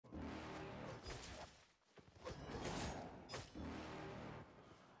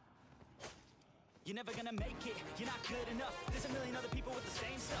You're never gonna make it, you're not good enough. There's a million other people with the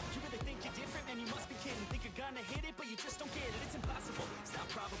same stuff. You really think you're different, man, you must be kidding. Think you're gonna hit it, but you just don't get it. It's impossible, it's not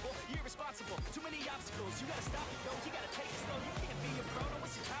probable, you're irresponsible. Too many obstacles, you gotta stop it, yo. You gotta take it slow, you can't be a pro, don't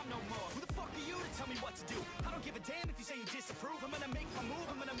waste your time no more. Who the fuck are you to tell me what to do? I don't give a damn if you say you disapprove. I'm gonna make my move,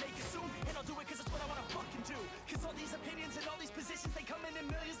 I'm gonna make it soon. And I'll do it cause it's what I wanna fucking do. Cause all these opinions and all these positions, they come in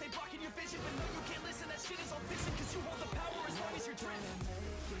millions, they blocking your vision. But no, you can't listen, that shit is all fiction. Cause you hold the power as long as you're driven.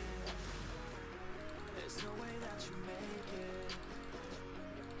 There's no way that you make it.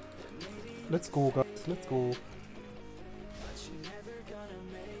 Let's go, guys, let's go.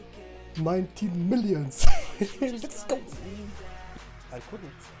 19 millions. Let's go. I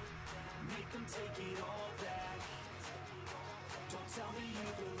couldn't.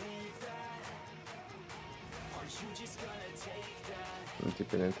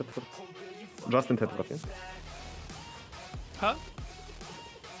 Типа не Тедфорд. Джастин Тедфорд, не? Huh?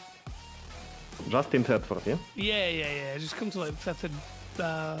 Justin Tedford, yeah? Yeah. Just come to like Feathered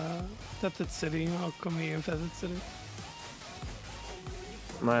City. I'll come here in Feathered City.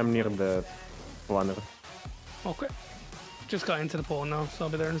 I'm near the planner. Okay. Just got into the pool now, so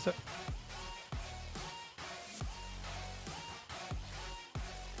I'll be there in a sec.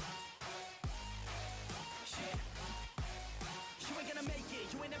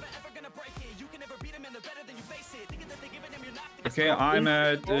 Okay, I'm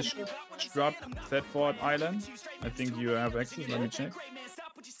at the Strap Thetford Island. I think you have access, let me check.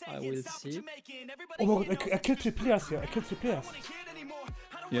 I will see. Oh my god, I killed 3 players here. I killed 3 players.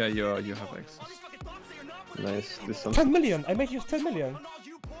 Yeah, you have access. Nice. This some 10 million. I made you 10 million.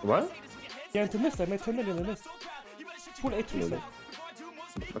 What? Yeah, into mist. I made 10 million in mist. Full 8 3.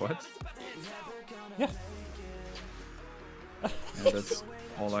 What? Yeah. Yeah, that's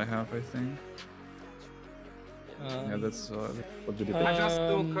all I have, I think. Yeah, that's What did you I pick? just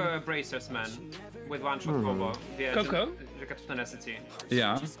took bracers, man, with one shot combo. Coco? Jacket of Tenacity.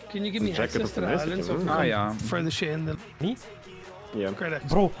 Yeah. Can you give me Jacket access of to the island so I Ah, can yeah. throw the shit in the... Me? Yeah. Great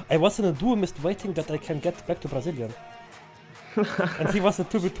access. Bro, I was in a duo mist waiting that I can get back to Brazilian. And he was a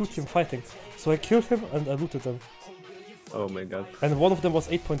 2v2 team fighting. So I killed him and I looted them. Oh my god. And one of them was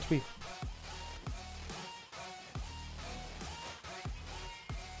 8.3.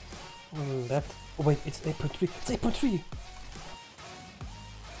 That. Oh wait, it's 8.3. It's 8.3!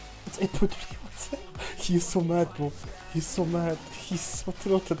 It's 8.3. What's that? He is so mad, bro. He's so mad. He's so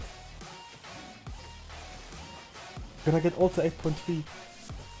tilted. Gonna get all to 8.3.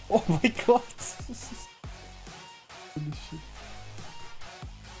 Oh my god! Holy shit.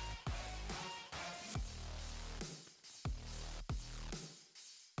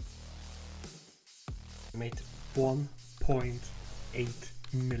 Made 1.8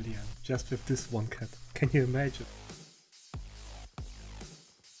 million just with this one cat. Can you imagine?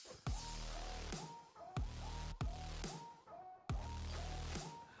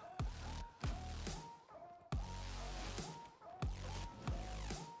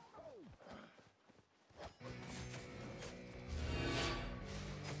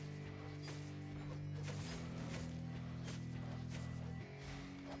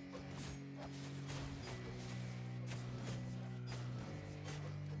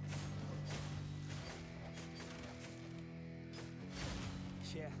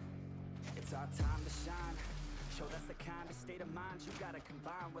 Yeah, it's our time to shine. Show that's the kind of state of mind you gotta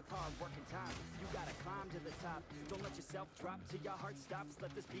combine with hard work and time. You gotta climb to the top. Don't let yourself drop till your heart stops.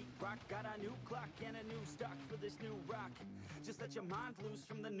 Let this beat rock. Got a new clock and a new stock for this new rock. Just let your mind loose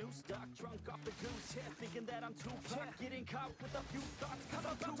from the new stock. Drunk off the goose, yeah, thinking that I'm too hot. Getting caught with a few thoughts, cause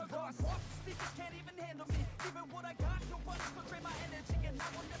I'm too boss. Speakers can't even handle me. Even what I got, nobody's gonna drain my energy. And I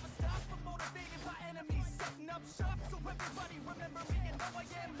will never stop from motivated by enemies. Setting up shop so everybody remember me. And no, I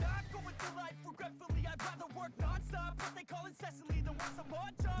am not going through life regretfully. I'd rather work non-stop, what they call incessantly, than want some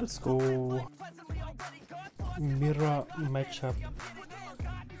more jobs. Let's go. Mirror matchup.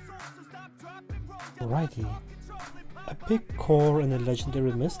 Alrighty. A big core and a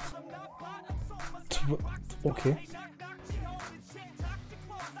legendary mist. Okay.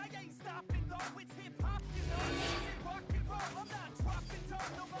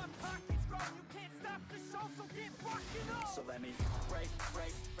 So let me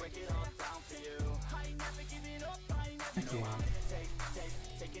break it all down for you. I ain't never giving up, I ain't never know I'm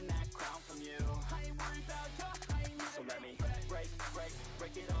taking that crown from you. I ain't worried about you, so let me break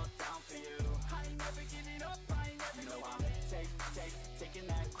it all down for you. I ain't never giving up, I ain't never know I'm taking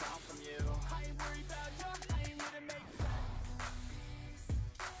that crown from you. I ain't worried about you, I ain't here to make friends.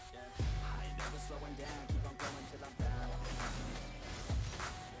 Yeah, I ain't never slowing down, keep on going till I'm down.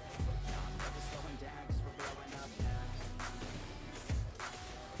 Yeah, I'm never slowing down, cause we're blowing up now.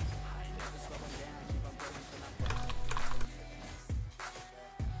 I ain't never slowing down.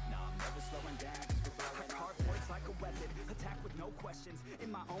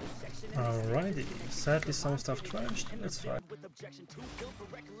 Alrighty, sadly some stuff trashed, that's fine.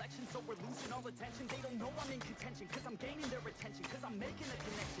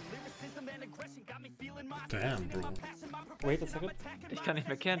 Damn, bro. Wait a second. Ich kann nicht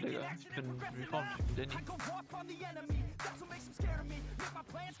mehr kehren, Digga. Ich bin reformed, ich bin Danny.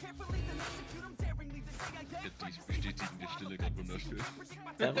 Die bestätigende Stille gerade wunderschön.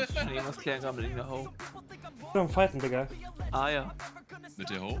 Ja, muss schon irgendwas klären, gerade mit irgendeiner Ho. I'm fighting, Digga. Ah ja, Mit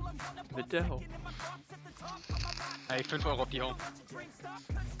der Ho? mit der Ho. Ey, 5 Euro auf die Home.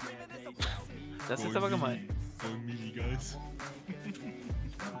 Das ist aber gemein. Going Mili, guys.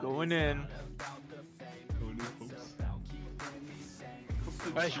 Going in.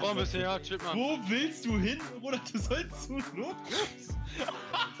 Ey, ich brauch ein bisschen, ja, chill mal. Wo willst du hin, Bruder? Du sollst zu los.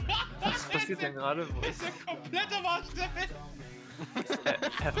 Was passiert denn gerade? Wo ist der komplett am Arsch der Welt.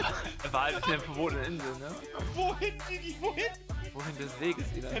 Er war halt auf der verbotenen Insel, ne? Wohin, Digi? Wohin? Wohin des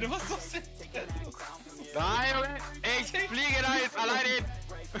Weges wieder? Ja, du warst doch sehr... Nein, Junge, ich fliege da jetzt alleine hin.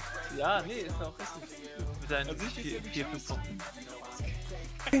 Ja, nee, ist auch richtig. Mit seinen 4, 5 Punkten.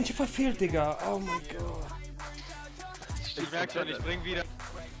 Cringe verfehlt, Digga. Oh mein Gott. Ich merk schon, ich bring wieder.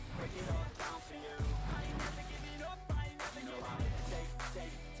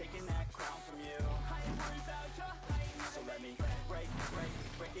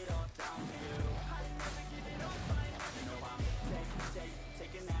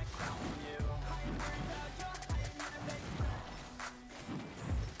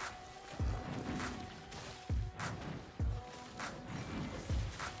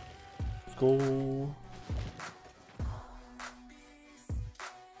 Go.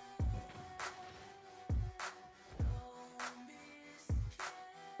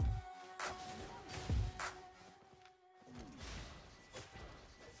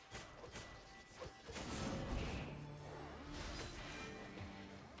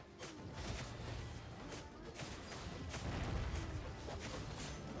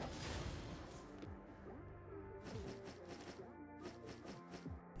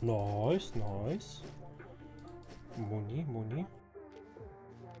 Nice, nice. Money, money.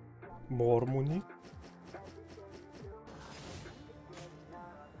 More money.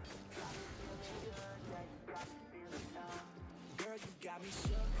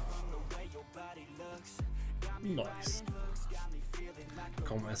 Nice.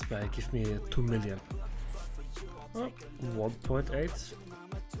 Come as by, give me 2 million. Oh, 1.8.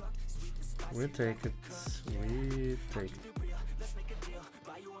 We take it. We take it.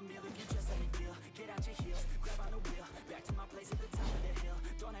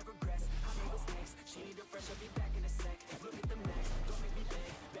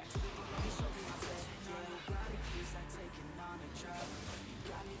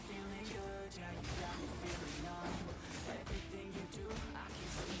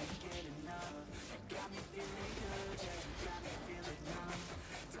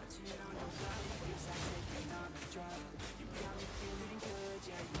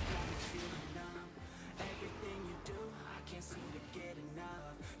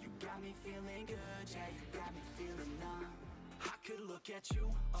 At you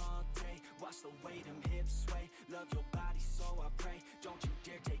all day, watch the way them hips sway. Love your body, so I pray. Don't you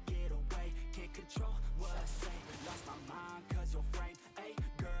dare take it away. Can't control what I say. Lost my mind, cause you're framed. Hey,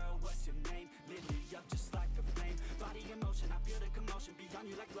 girl, what's your name? Lit me up just like a flame. Body in motion, I feel the commotion. Beyond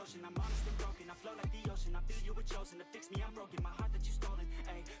you like lotion, I'm honest and broken. I flow like the ocean, I feel you were chosen. To fix me, I'm broken, my heart that you stolen.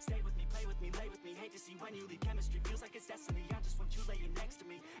 Hey, stay with me, play with me, lay with me. Hate to see when you leave, chemistry feels like it's destiny. I just want you laying next to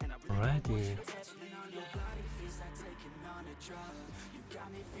me. And I really want you touching on your body, feels like taking on a drug. You got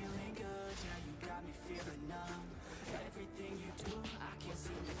me feeling good, yeah, you got me feeling numb. Everything you do, I can't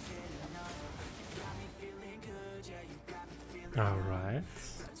seem to get enough. You got me feeling good, yeah, you got me feeling numb. Alright.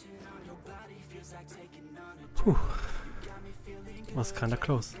 Touching on your body feels like taking on a Whew. You got me feeling good. Was kinda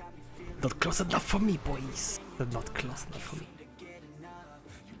close. Not close enough for me, boys. Not close enough for me.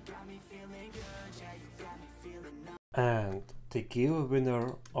 And the giveaway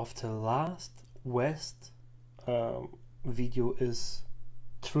winner of the last West video is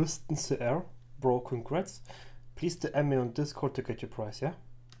Tristan CR. Bro, congrats. Please DM me on Discord to get your prize, yeah?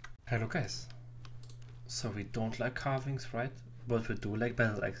 Hello guys. So we don't like carvings, right? But we do like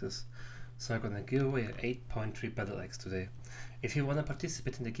battle axes. So I'm gonna give away an 8.3 battle axe today. If you wanna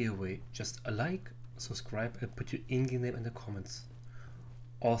participate in the giveaway, just a like, subscribe and put your in-game name in the comments.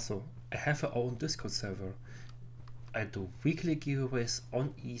 Also, I have my own Discord server. I do weekly giveaways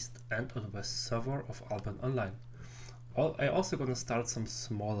on East and on West server of Albion Online. I also gonna start some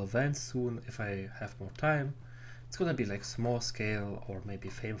small events soon if I have more time. It's gonna be like small scale or maybe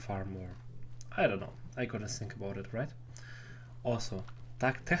fame farm or I don't know. I gotta think about it, right? Also,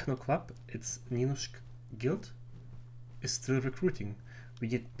 Dark Techno Club, it's Ninu's guild, is still recruiting. We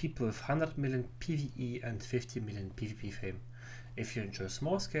need people with 100 million PvE and 50 million PvP fame. If you enjoy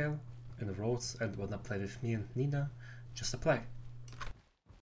small scale, in the roads and wanna play with me and Nina, just apply.